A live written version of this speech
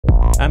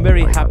I'm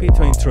very happy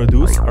to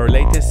introduce our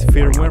latest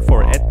firmware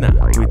for Etna.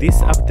 With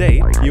this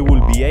update, you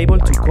will be able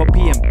to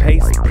copy and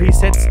paste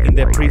presets in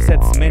the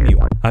presets menu.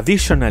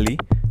 Additionally,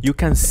 you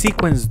can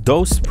sequence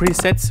those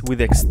presets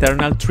with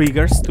external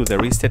triggers to the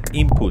reset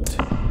input.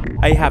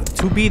 I have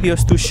two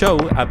videos to show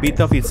a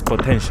bit of its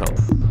potential.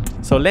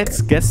 So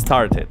let's get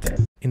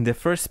started. In the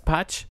first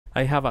patch,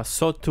 I have a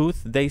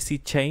sawtooth daisy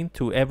chain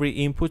to every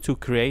input to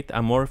create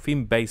a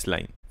morphing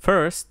baseline.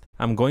 First,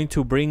 I'm going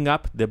to bring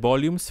up the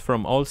volumes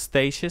from all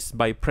stages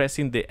by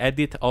pressing the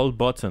Edit All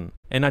button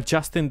and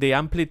adjusting the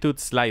amplitude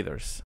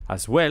sliders,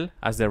 as well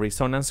as the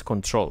resonance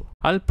control.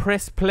 I'll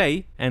press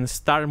play and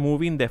start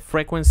moving the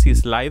frequency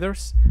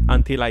sliders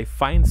until I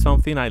find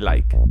something I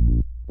like.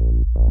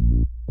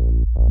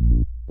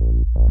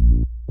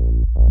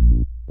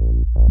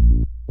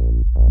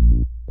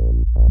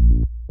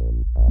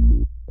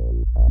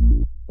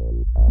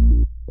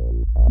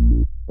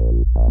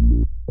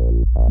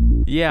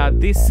 Yeah,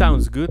 this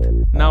sounds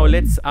good. Now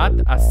let's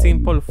add a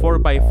simple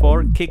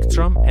 4x4 kick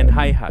drum and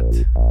hi-hat.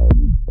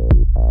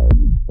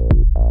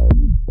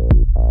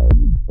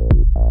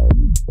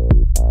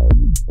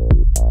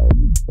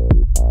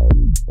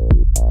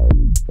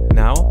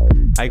 Now,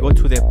 I go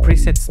to the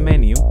presets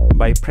menu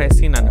by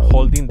pressing and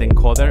holding the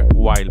encoder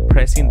while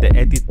pressing the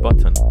edit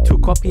button. To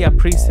copy a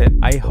preset,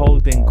 I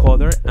hold the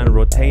encoder and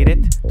rotate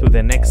it to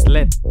the next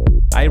LED.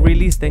 I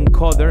release the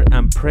encoder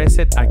and press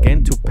it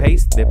again to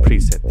paste the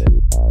preset.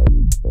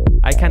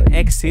 I can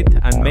exit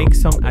and make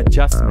some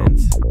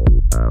adjustments.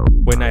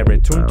 When I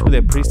return to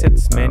the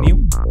presets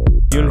menu,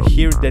 you'll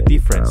hear the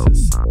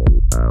differences.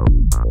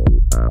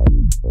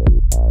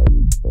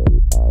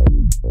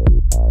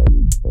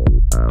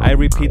 I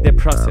repeat the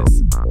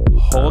process.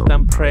 Hold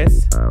and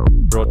press,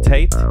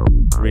 rotate,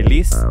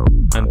 release,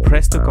 and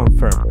press to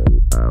confirm.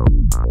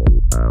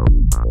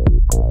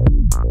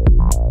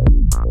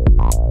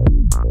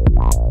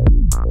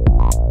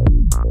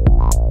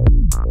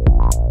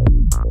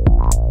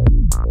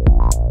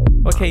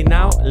 Okay,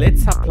 now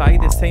let's apply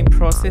the same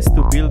process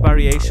to build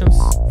variations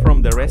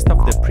from the rest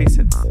of the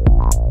presets.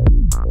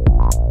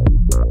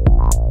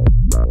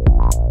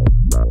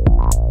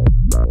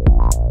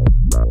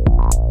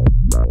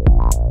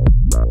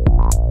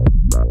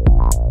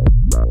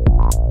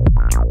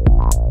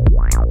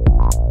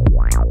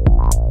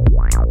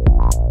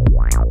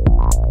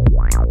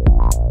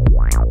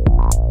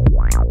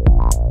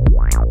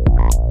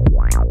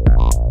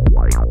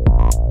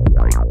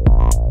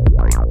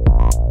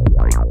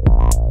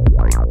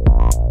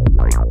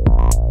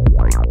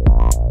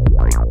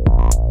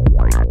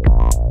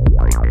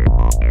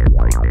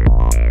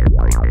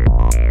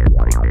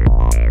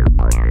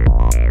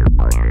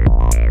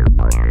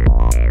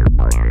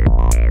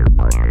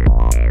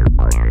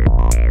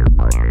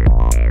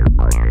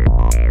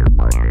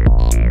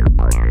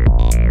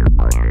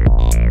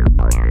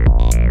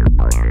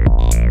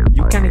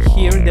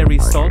 The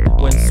result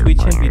when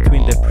switching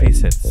between the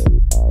presets.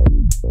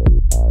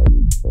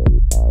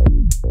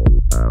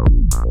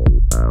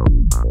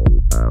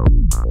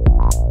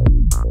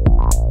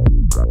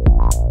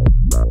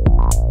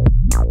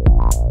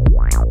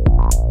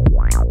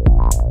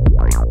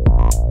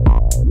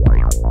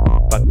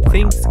 But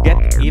things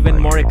get even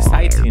more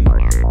exciting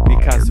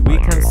because we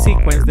can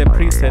sequence the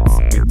presets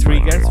with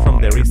triggers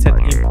from the reset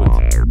input.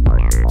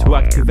 To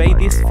activate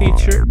this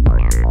feature,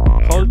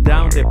 hold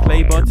down the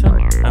play button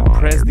and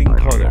press the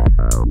encoder.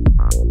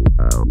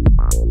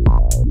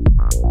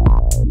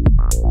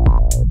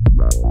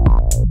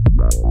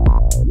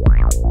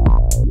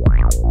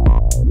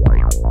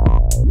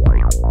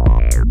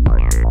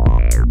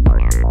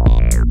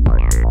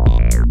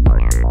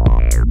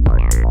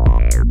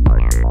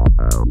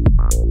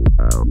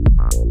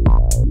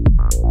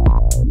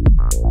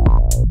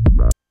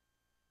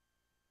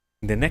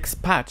 In the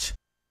next patch,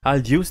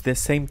 I'll use the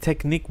same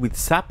technique with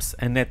SAPs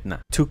and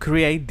Etna to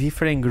create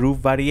different groove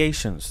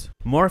variations,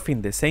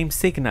 morphing the same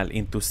signal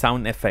into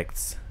sound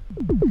effects.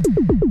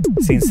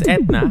 Since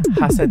Etna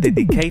has a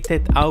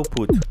dedicated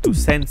output to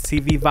send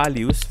CV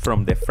values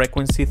from the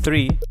frequency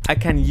 3, I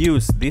can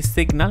use this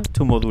signal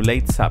to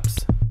modulate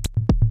SAPs.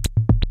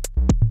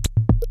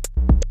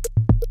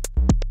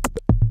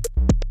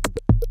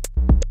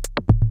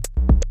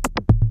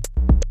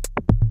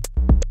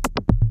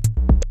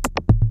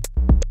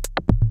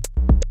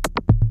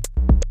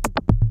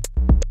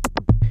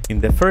 In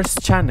the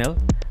first channel,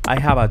 I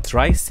have a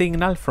dry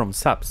signal from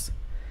SAPs.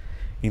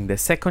 In the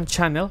second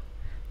channel,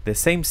 the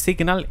same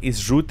signal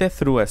is routed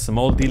through a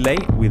small delay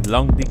with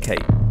long decay.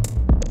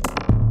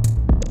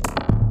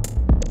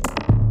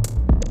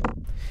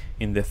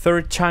 In the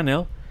third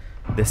channel,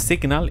 the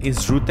signal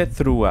is routed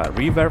through a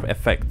reverb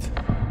effect.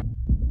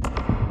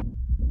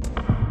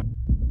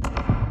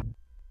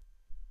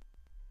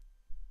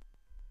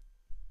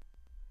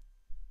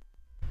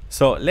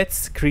 So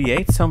let's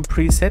create some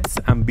presets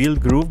and build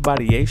groove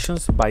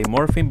variations by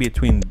morphing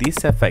between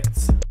these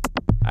effects.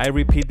 I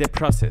repeat the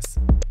process.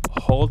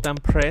 Hold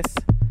and press,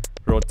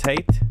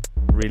 rotate,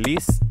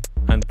 release,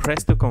 and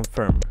press to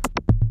confirm.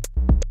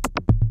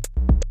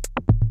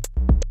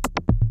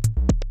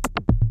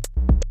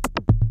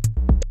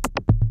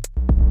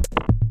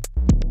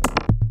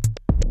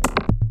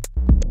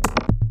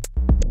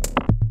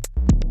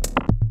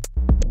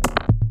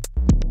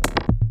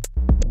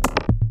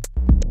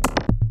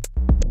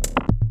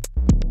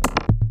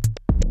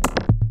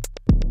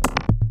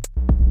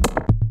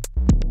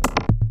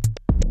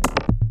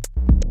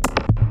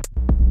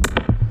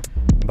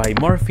 By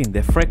morphing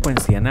the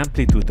frequency and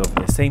amplitude of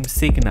the same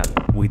signal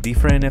with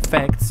different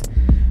effects,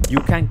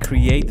 you can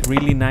create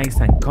really nice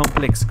and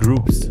complex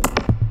groups.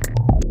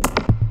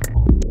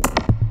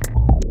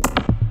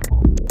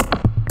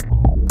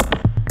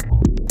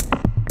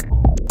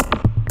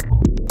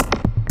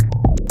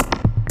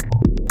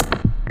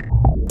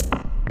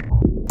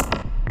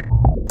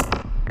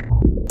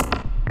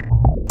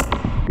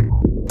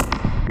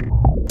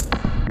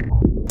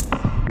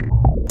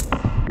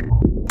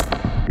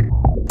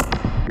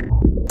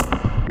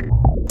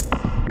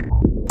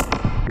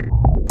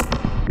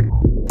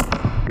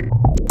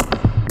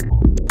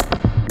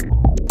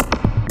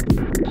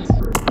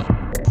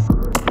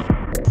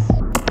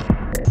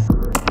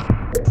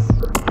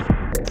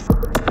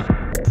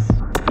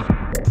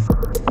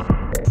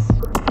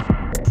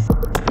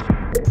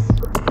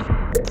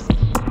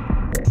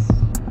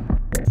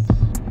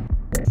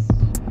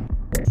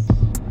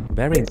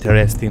 Very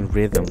interesting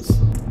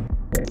rhythms,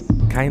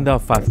 kind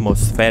of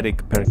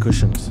atmospheric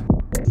percussions.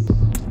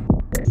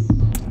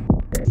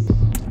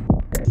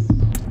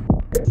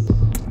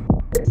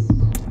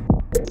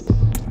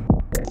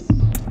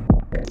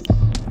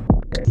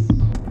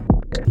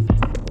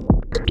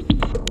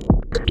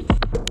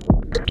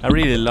 I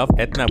really love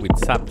Etna with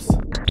saps.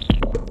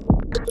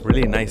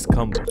 Really nice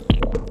combo.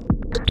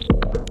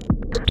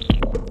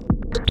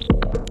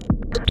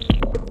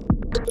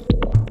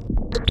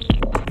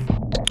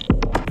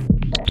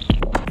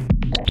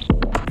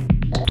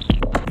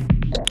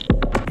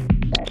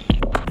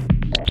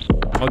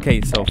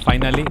 Okay, so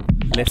finally,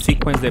 let's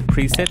sequence the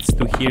presets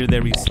to hear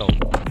the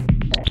result.